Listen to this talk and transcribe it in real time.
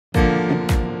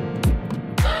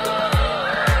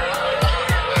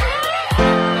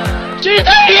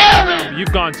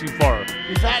You've gone too far.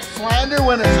 Is that slander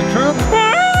when it's the truth?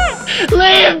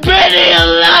 Leave Benny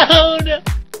alone!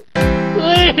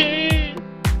 Please!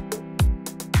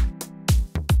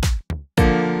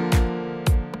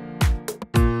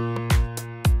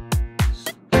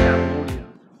 Catalonia.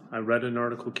 I read an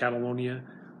article, Catalonia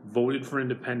voted for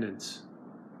independence.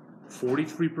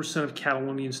 43% of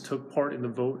Catalonians took part in the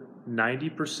vote.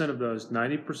 90% of those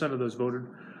voted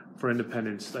for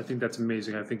independence. I think that's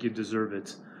amazing. I think you deserve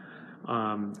it.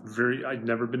 I've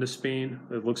never been to Spain.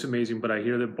 It looks amazing, but I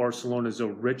hear that Barcelona is a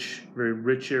very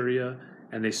rich area,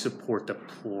 and they support the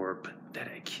poor,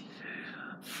 pathetic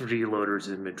freeloaders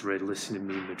in Madrid. Listen to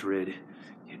me, Madrid.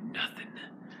 You're nothing.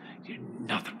 You're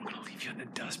nothing. We're gonna leave you in the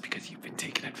dust because you've been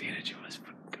taking advantage of us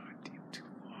for goddamn too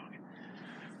long.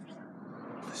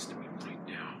 Listen to me right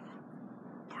now.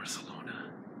 Barcelona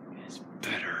is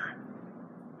better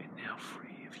and now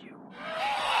free of you.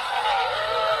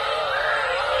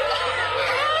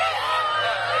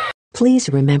 Please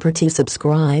remember to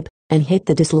subscribe and hit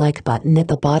the dislike button at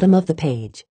the bottom of the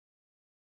page.